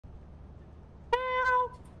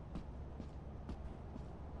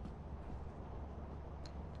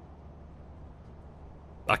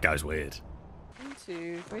That guy's weird. 1,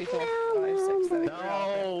 2, 3, 4, 5, 6, 7.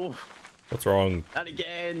 No! What's wrong? Not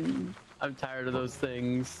again! I'm tired of those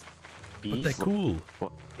things. Bees? But they're cool.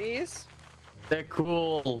 These? They're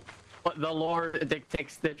cool. But the Lord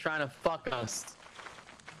dictates they're trying to fuck us.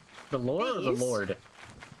 The Lord or the Bees? Lord?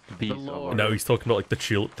 Bees. The Lord. No, he's talking about like the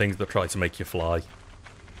chill things that try to make you fly.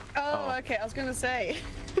 Oh, okay, I was gonna say.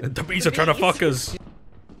 The bees are trying to fuck us.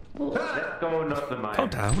 Let's go, not the mine. Calm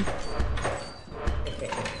down.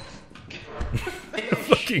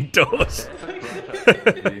 Fucking doors.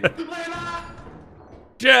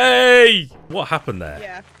 Jay! What happened there?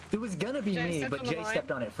 Yeah. It was gonna be Jay me, stepped but on the Jay line.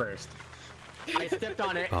 stepped on it first. I stepped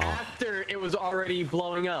on it Oh. after it was already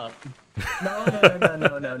blowing up. No.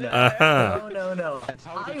 Uh-huh. No.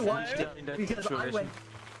 how I did watched you it in that because situation?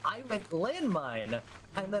 I went landmine,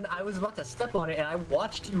 and then I was about to step on it, and I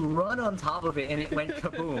watched you run on top of it, and it went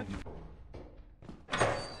kaboom.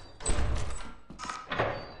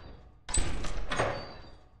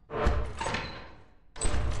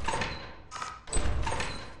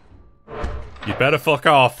 You better fuck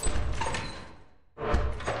off.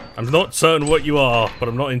 I'm not certain what you are, but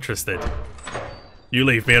I'm not interested. You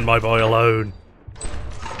leave me and my boy alone.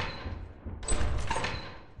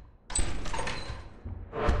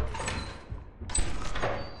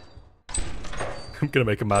 I'm gonna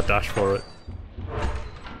make a mad dash for it.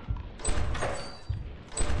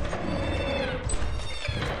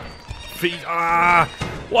 Ah!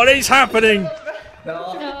 What is happening?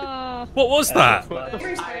 No. What was that? I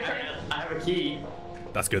have a key.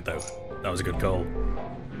 That's good though. That was a good call.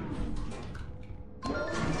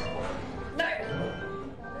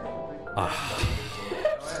 Ah.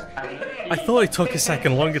 I thought it took a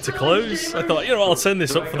second longer to close. I thought, you know, I'll send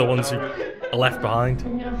this up for the ones who are left behind.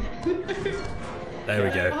 There we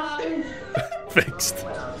go. Fixed.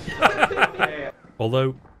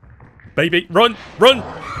 Although, baby, run!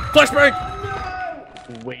 Flashbang!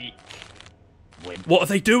 Wait. What are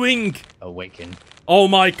they doing? Awaken. Oh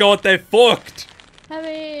my god, they're fucked!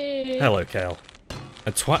 Howie! Hello, Kale.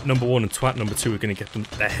 And twat number 1 and twat number 2 are gonna get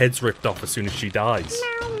their heads ripped off as soon as she dies.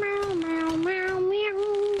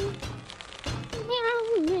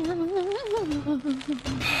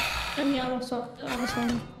 Ja, was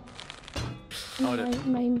van.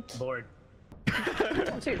 Mijn. Bored.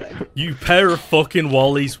 Too late. You pair of fucking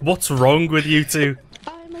wallies, what's wrong with you two?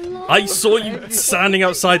 I'm alone. I saw you standing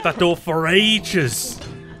outside that door for ages.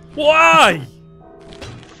 Why?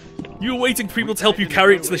 You were waiting for people to help you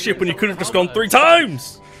carry it to the ship when you could have just gone 3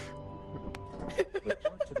 times.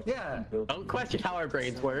 Yeah. Don't question how our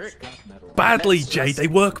brains work. Badly, Jay. They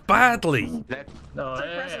work badly. No,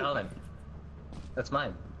 hey, Alan. That's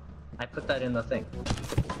mine. I put that in the thing.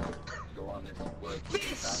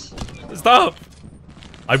 Stop.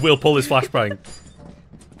 I will pull this flashbang.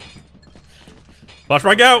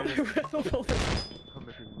 Flashbang out.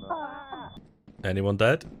 Anyone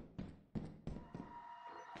dead?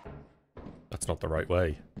 That's not the right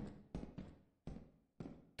way.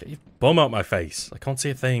 Get your bum out my face. I can't see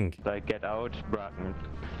a thing. Like, get out, Bracken.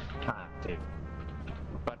 Ah, dude.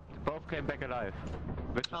 But both came back alive,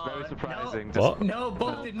 which is Oh, very surprising. What? No,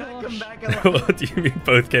 both did not come back alive. What do you mean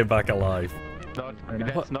both came back alive?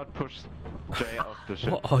 Let's not push Jay off the ship.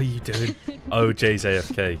 What are you doing? Oh, Jay's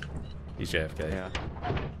AFK. He's JFK. Yeah.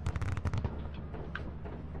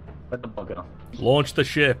 Where'd the ball go? Launch the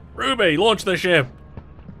ship. Ruby, launch the ship.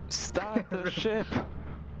 Start the ship.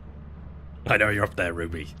 I know you're up there,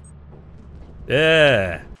 Ruby.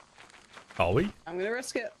 Yeah. Are we? I'm gonna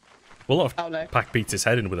risk it. We'll not Oh, no. Pack beats his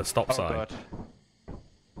head in with a stop Oh sign. god.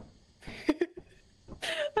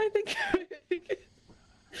 I think.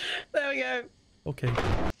 There we go. Okay.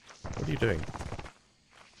 What are you doing?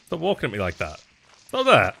 Stop walking at me like that. Stop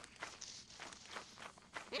that.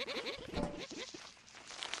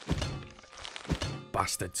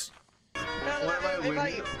 Bastards. Hello,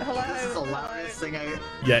 invite you. Hello. This is the loudest thing I.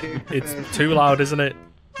 Yeah, it's too loud, isn't it?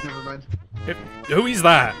 Never mind. Who is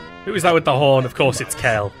that? Who is that with the horn? Of course it's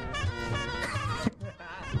Kel.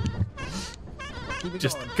 Keep it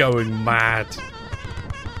Just going. going mad.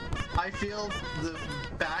 I feel the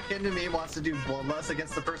back end of me wants to do bloodlust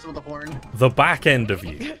against the person with the horn. The back end of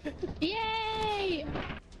you. Yay!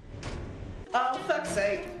 Oh, fuck's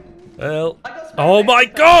sake. Well. I got Oh my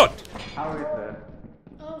god! How is that?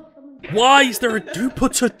 Oh, come on. Why is there who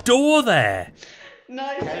puts a door there?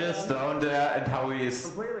 Nice. Ken is down there and Howie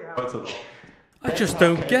is also. I just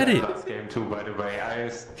don't get it. Last game too, by the way.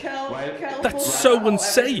 Kel, Well, Kel That's pulls so out every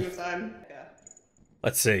unsafe. single time. Yeah.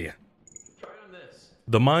 Let's see.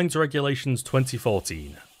 The Mines Regulations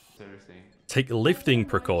 2014. Seriously. Take lifting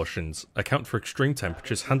precautions, account for extreme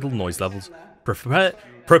temperatures, handle noise levels, prepare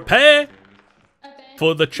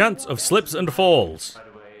for the chance of slips and falls.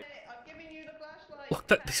 I'm giving you the flashlight. Look,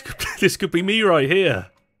 that this could be me right here.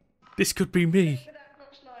 This could be me. Get that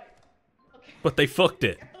flashlight. Okay. But they fucked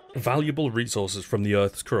it. Valuable resources from the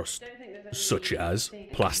Earth's crust, Don't think there's such anything as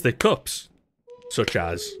big. plastic cups, such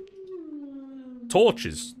as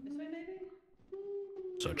torches, This way,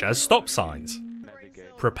 maybe? such as stop signs.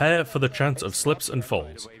 Prepare for the chance of slips and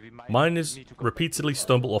falls. Miners repeatedly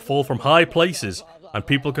stumble or fall from high places, and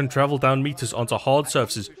people can travel down meters onto hard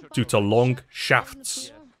surfaces due to long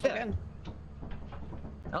shafts. Again.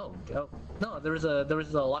 Oh, no, there was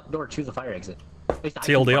a locked door to the fire exit. At least I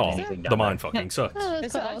couldn't find anything TLDR, down the mine there. fucking sucks. Oh,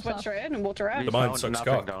 It's that's I quite just went awesome. straight in and walked around. The mine sucks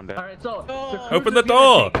cock. down there. All right, so Open the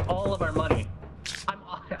door! Take all of our money.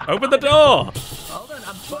 Open the door! Hold on,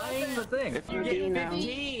 I'm trying the thing. You're getting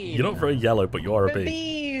 15. You're not very yellow, but you are a bee.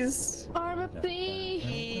 Bees. Armor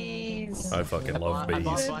bee. Bees. I fucking love I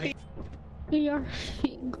bought bees. money. Your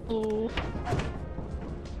go.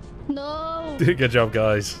 No. Good job,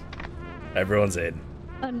 guys. Everyone's in.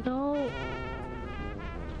 No.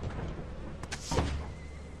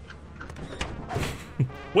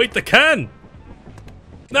 Wait, the can!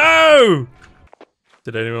 No!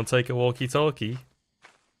 Did anyone take a walkie-talkie?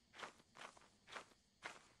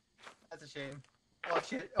 That's a shame. Oh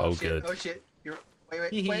shit. Oh, shit. good. Oh shit. You're.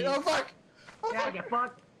 Wait. Oh fuck. Oh, Yeah, fuck. get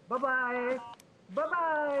fucked. Bye-bye.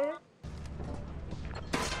 Bye-bye.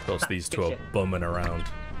 Of course, these two are bumming around.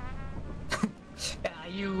 Yeah,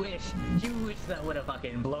 you wish that would have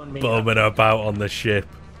fucking blown me up. Bumming about on the ship.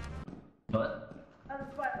 What?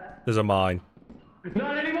 There's a mine.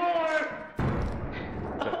 Not anymore!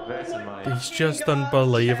 There's a mine. He's just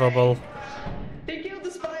unbelievable. He killed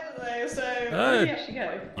the spider though, so Oh. yeah, she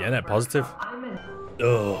go. Yeah, net positive. I'm in.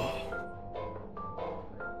 Ugh.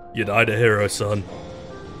 You died a hero, son.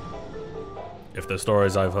 If the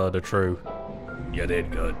stories I've heard are true, you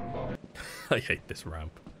did good. I hate this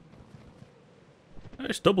ramp.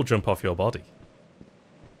 Just double jump off your body.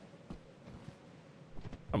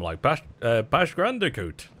 I'm like Bash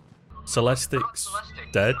Grandicoot. Celestic's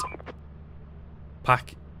dead.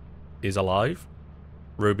 Pack is alive.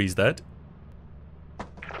 Ruby's dead.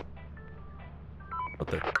 What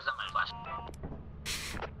the?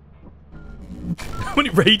 How many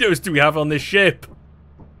radios do we have on this ship?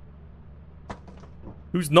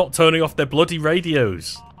 Who's not turning off their bloody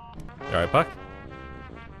radios? Alright, Pack.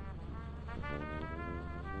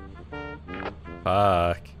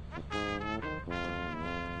 Pack.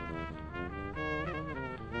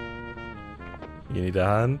 You need a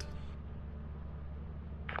hand?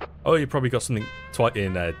 Oh, you probably got something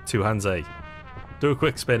in two hands, eh? Do a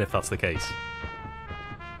quick spin if that's the case.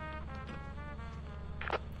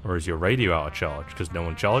 Or is your radio out of charge? Because no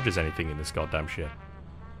one charges anything in this goddamn ship.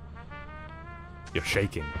 You're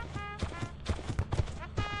shaking.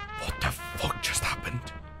 What the fuck just happened?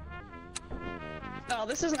 Oh,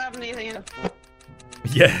 this doesn't have anything.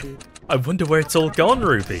 Yeah. I wonder where it's all gone,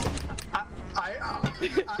 Ruby.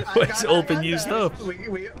 Where's it all been used up?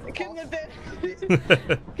 It couldn't have been.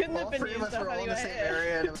 Couldn't All have been three of used us up were all in the same anyway.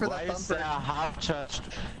 area, and for Why the is there thumper. a half-charged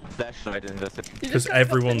flashlight in this? You Because just gotta put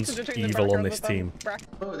everyone's things between the evil on background this with team. bracket.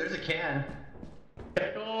 Oh, there's a can.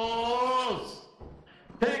 Pickles!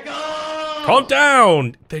 Pickles! Calm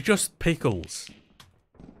down! They're just pickles.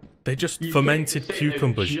 They're just fermented say they're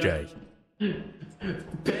cucumbers, just- Jay.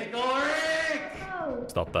 Pickle Rick!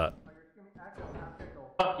 Stop that.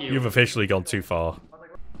 Fuck you. You've officially gone too far.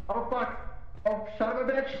 Oh fuck. Oh, son of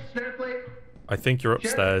a bitch. Seriously. I think you're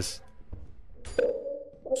upstairs.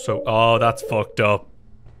 So, oh, that's fucked up.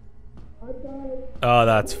 Oh,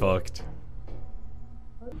 that's fucked.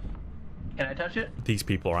 Can I touch it? These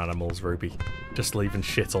people are animals, Ruby. Just leaving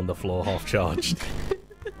shit on the floor half charged.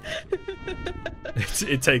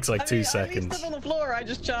 It takes like 2 I leave seconds. stuff on the floor, I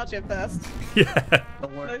just charge it first. Yeah,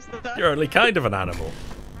 Don't worry. Most of the time. you're only kind of an animal.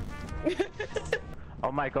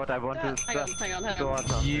 Oh my god, I want to Hang on. go on.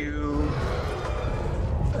 You.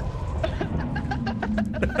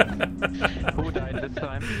 Who died this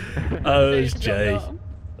time? Oh, it's Just Jay. jumped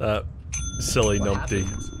That silly What numpty.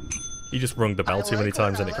 happened? He just rung the bell too many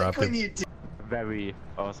times and it grabbed him. Very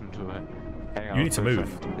awesome to hang out. You need to with move.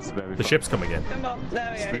 friends. It's very The fun. ship's coming in. Come on,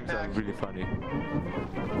 there we Things go. are really funny.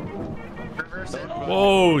 Reverse it.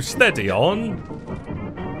 Whoa, steady on.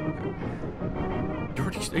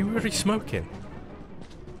 Are you already smoking?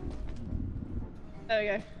 There we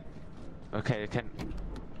go. Okay, can.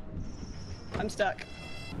 I'm stuck.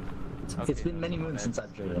 It's been many moons since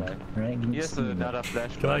I've driven it. Right? Here's another Can I?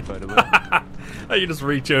 flashlight, by the way. Oh, you just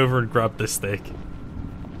reach over and grab the stick.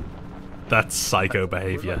 That's psycho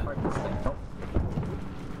behavior.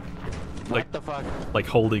 What the fuck? Like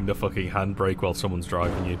holding the fucking handbrake while someone's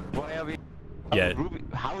driving you. Why are we? Yeah,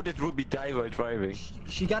 How did Ruby die while driving?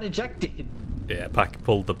 She got ejected. yeah. Pack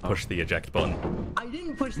pulled the push the eject button. I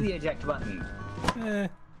didn't push the eject button.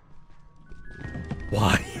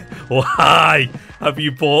 Why? Why have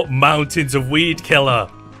you bought mountains of weed killer?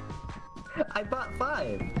 I bought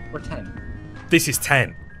 5 or 10. This is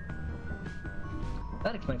 10.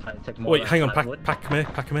 That explains why it took more. Wait, than hang on, I Pack. would. Pack, come here.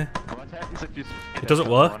 Pack, come here. What happens if you... It doesn't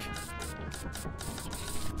work.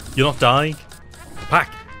 You're not dying.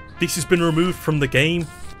 Pack, this has been removed from the game.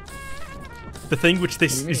 The thing which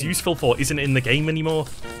this is useful for isn't in the game anymore.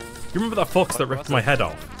 You remember that fox that ripped my head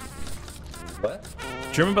off? What?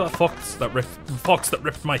 Do you remember that fox that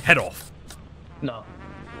ripped my head off? No.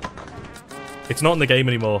 It's not in the game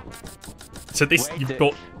anymore. So this, you've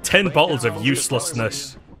got 10 bottles of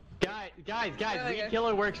uselessness. Guys, There we weed go.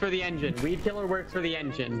 killer works for the engine. Weed killer works for the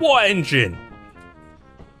engine. What engine?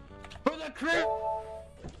 For the crew!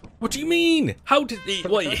 What do you mean? How did it?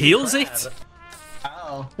 What, it heals it?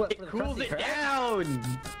 Oh. What, It for the cools crusty it crab?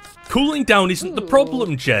 down! Cooling down isn't the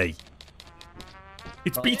problem, Jay.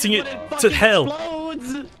 It's beating it But it to fucking hell.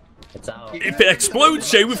 explodes! It's out. If it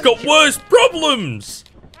explodes, Jay, we've got worse problems.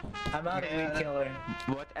 I'm out of weed killer.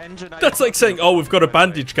 What engine are That's you like saying, talking oh, we've got a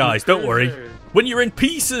bandage, guys. Don't worry. When you're in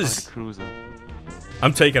pieces. about? Cruiser.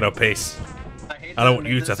 I'm taking a piss. I hate I don't that want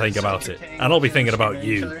you this to is think so about it. entertaining. And I'll be thinking about Shooting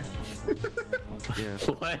you. each other.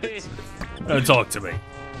 What? Don't talk to me.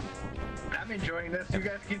 I'm enjoying this. You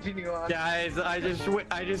guys continue on. Guys, I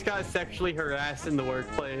just got sexually harassed in the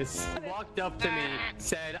workplace. Walked up to me,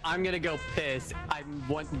 said, "I'm gonna go piss. I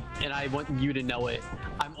want you to know it.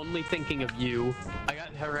 I'm only thinking of you." I got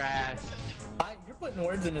harassed. You're putting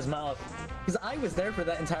words in his mouth. Because I was there for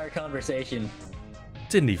that entire conversation.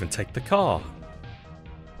 Didn't even take the car.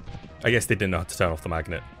 I guess they didn't know how to turn off the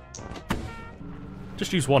magnet.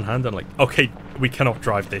 Just use one hand and like, okay, we cannot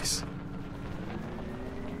drive this.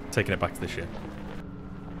 Taking it back to the ship.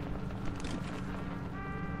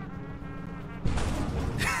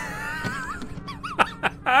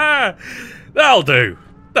 That'll do.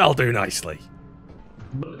 That'll do nicely.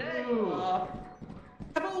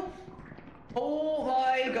 Oh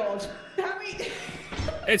my god. Howie!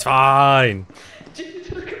 It's fine. Jesus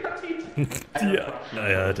Christ. Yeah, I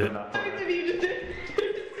heard it. Both of you just did.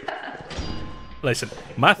 Listen,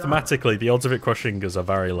 mathematically, the odds of it crushing us are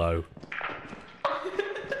very low.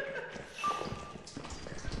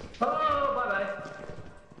 Oh, bye-bye.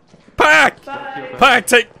 Pack! Pack,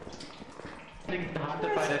 take...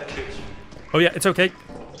 Oh yeah, it's okay.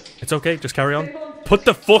 It's okay, just carry on. Put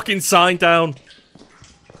the fucking sign down.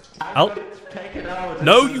 I'll...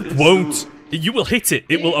 No, you won't. You will hit it.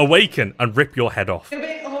 It will awaken and rip your head off. You're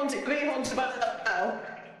being haunted by that now.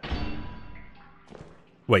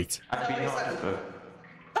 Wait. I've been haunted.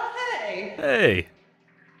 Oh, hey! Hey.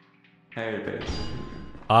 Hey,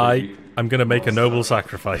 babe. I'm gonna make a noble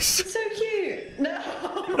sacrifice. It's so cute. No.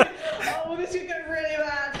 Oh, this could go really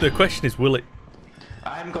bad. The question is, will it...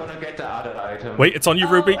 I'm gonna get the other item. Wait, it's on you,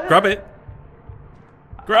 Ruby. Oh, Grab it.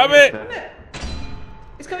 Grab it.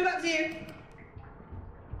 It's coming back to you.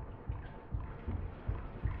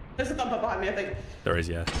 There's a thumper behind me, I think. There is,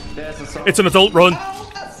 yeah. There's a song. It's an adult run.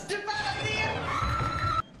 Oh, that's too bad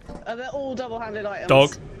idea. They're all double-handed items.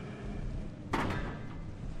 Dog.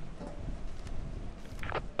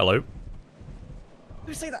 Hello?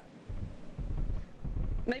 Who say that?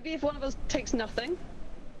 Maybe if one of us takes nothing.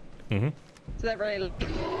 Mm-hmm. So they're really...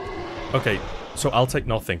 Okay, so I'll take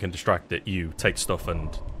nothing and distract it. You take stuff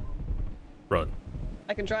and run.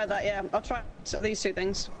 I can try that, yeah. I'll try these two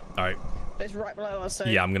things. Alright. But it's right below us, so...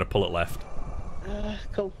 Yeah, I'm gonna pull it left.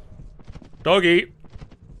 Cool. Doggy!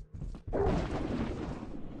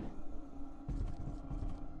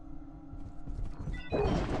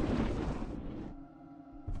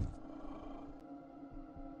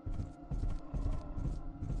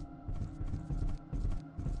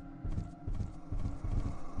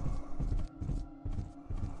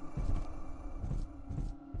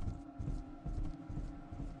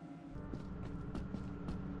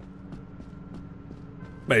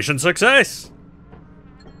 Mission success!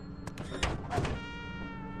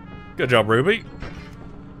 Good job, Ruby.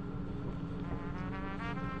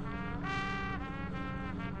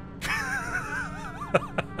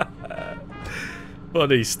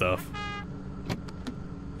 Funny stuff.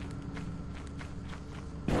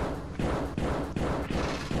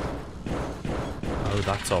 Oh,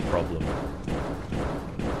 that's our problem.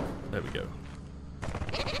 There we go.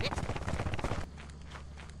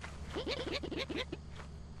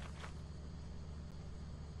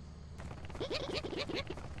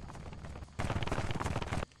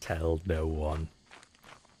 Tell no one.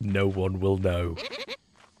 No one will know.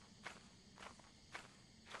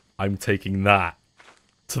 I'm taking that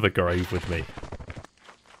to the grave with me.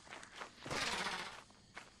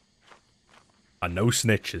 And no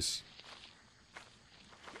snitches.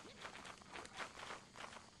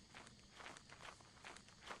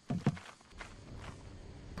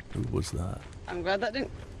 Who was that? I'm glad that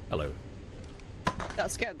didn't. Hello.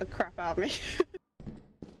 That scared the crap out of me.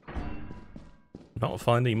 Not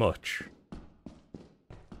finding much.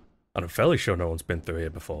 And I'm fairly sure no one's been through here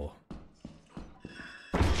before.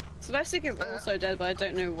 Celestic is also dead, but I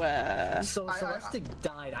don't know where. So Celestic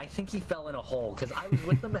died. I think he fell in a hole because I was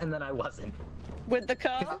with him and then I wasn't. With the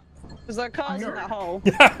car? Was there cars in that hole?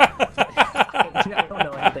 I don't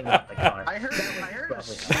know anything about the car. I heard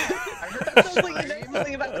That sounds like you know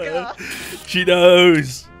something about the car. She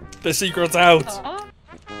knows! The secret's out!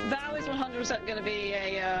 That is 100% going to be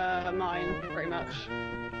a mine, pretty much.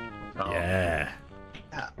 Yeah.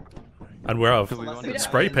 And we're out We of don't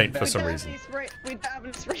spray have paint any for some don't reason. have any we don't have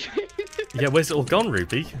any spray paint. Yeah, where's it all gone,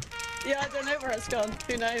 Ruby? Yeah, I don't know where it's gone.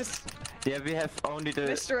 Who knows? Yeah, we have only the...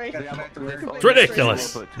 Mystery. we have only It's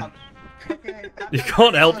ridiculous! Okay, You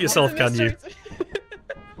can't help yourself, can you?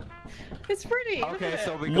 It's pretty. Okay, isn't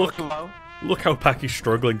so it? we go Look. to now. Look how Packy's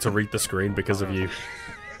struggling to read the screen because of you.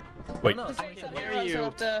 Wait, No, I I can said, hear hear you. you.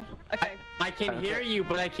 After... Okay. I can hear you,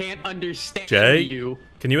 but I can't understand Jay? you.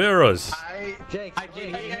 Can you hear us? Jake, I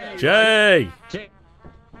can hear you. Jay! Jake,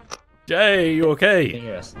 Jay, you can you okay?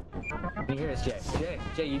 hear us? Can you hear us, Jay?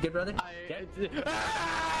 Jay, you good, brother? Jay?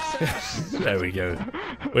 There we go.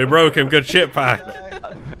 We broke him, good shit, Pack.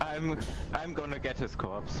 I'm gonna get his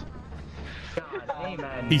corpse. God, hey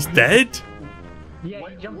man. He's dead? Yeah,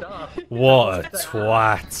 he jumped off. What a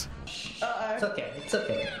twat. It's okay, it's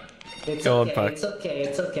okay. It's Go on, okay, Pac. it's okay,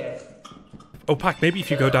 it's okay. Oh, Pack, maybe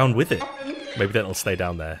if you go down with it. Maybe then it'll stay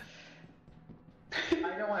down there. I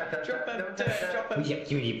don't want to touch Drop that. him, Don't do touch it, that. drop him. Yeah,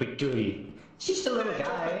 cutie patootie. She's just a little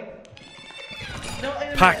guy. Not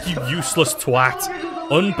in a Pack, minute. you useless twat.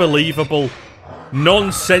 Unbelievable.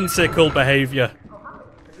 Nonsensical behaviour.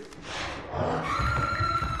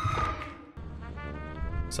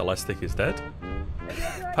 Celestic is dead.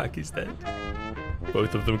 Pack is dead.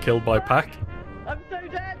 Both of them killed by Pack. I'm so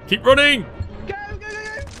dead. Keep running! Go, go, go,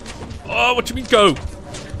 go. Oh, what do you mean go?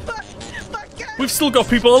 Fuck, fuck, go. We've still got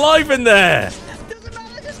people alive in there! Doesn't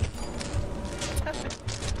matter, just...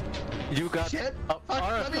 You got... Shit.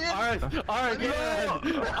 Alright, yeah.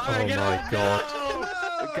 Oh my god.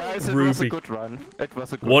 Guys, it was Ruby. a good run. It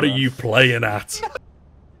was a good What are run. you playing at?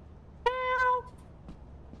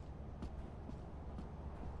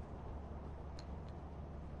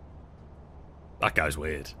 That guy's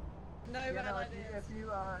weird. No, You bad know, ideas.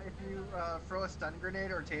 if you throw a stun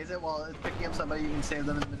grenade or tase it while it's picking up somebody, you can save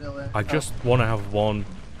them in the middle of it. I just want to have one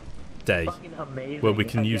day Fucking amazing. where we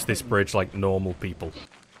can use this bridge like normal people.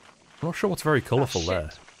 I'm not sure what's very colourful there.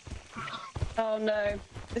 Oh no,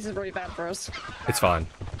 this is really bad for us. It's fine.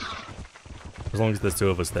 As long as there's two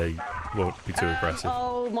of us, they won't be too aggressive.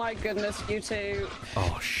 Oh my goodness, you two.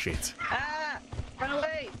 Oh, shit. Ah! Run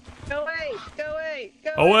away! Go away! Go away!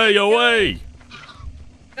 Go Away, Go away!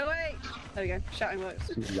 Go away! There we go. Shouting works.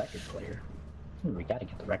 Record player. We gotta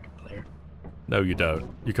get the record player. No, you don't.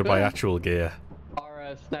 You could buy actual gear.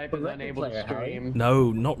 Our sniper's Record unable to player, Howie. stream.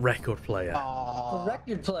 No, not record player. The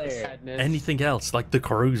record player. Sadness. Anything else, like the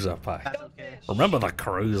cruiser pack. That's okay. Remember the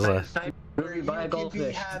cruiser? Ruby, buy a You can be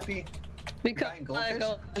goldfish. happy. We Buying can't buy a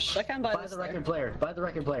goldfish. I can buy Buy this the thing. record player. Buy the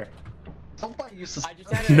record player. Don't buy useless. I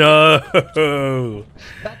just had a... No!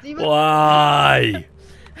 That's even. Why?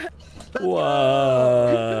 You're the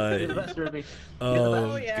Why? best, Ruby. Oh,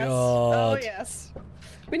 Oh yes. Oh God. yes.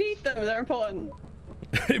 We need them. They're important.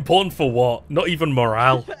 Important for what? Not even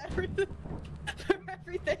morale. For everything. For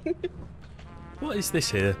everything. What is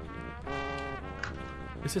this here?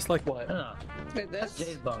 Is this like... What? Huh. With That's this.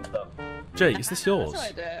 Jay's bunk, though. Jay, is this yours?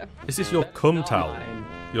 That's what I do. Is this your That's cum not towel? mine.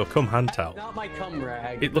 Your cum hand towel? Not my cum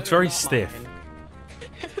rag. It looks That is very not stiff.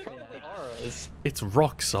 mine. Probably ours. It's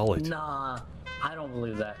rock solid. Nah, I don't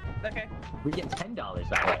believe that. Okay. We get $10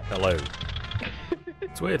 that way. Hello.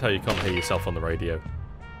 It's weird how you can't hear yourself on the radio.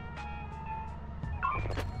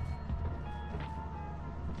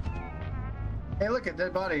 Hey, look, a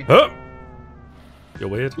dead body. Huh? You're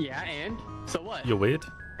weird. Yeah, and? So what? You're weird.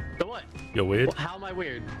 So what? You're weird. Well, how am I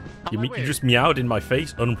weird? How You, am I you weird? just meowed in my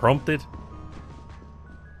face, unprompted.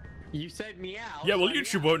 You said meow. Yeah, well, so I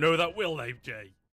YouTube meowed. won't know that, will they, Jay?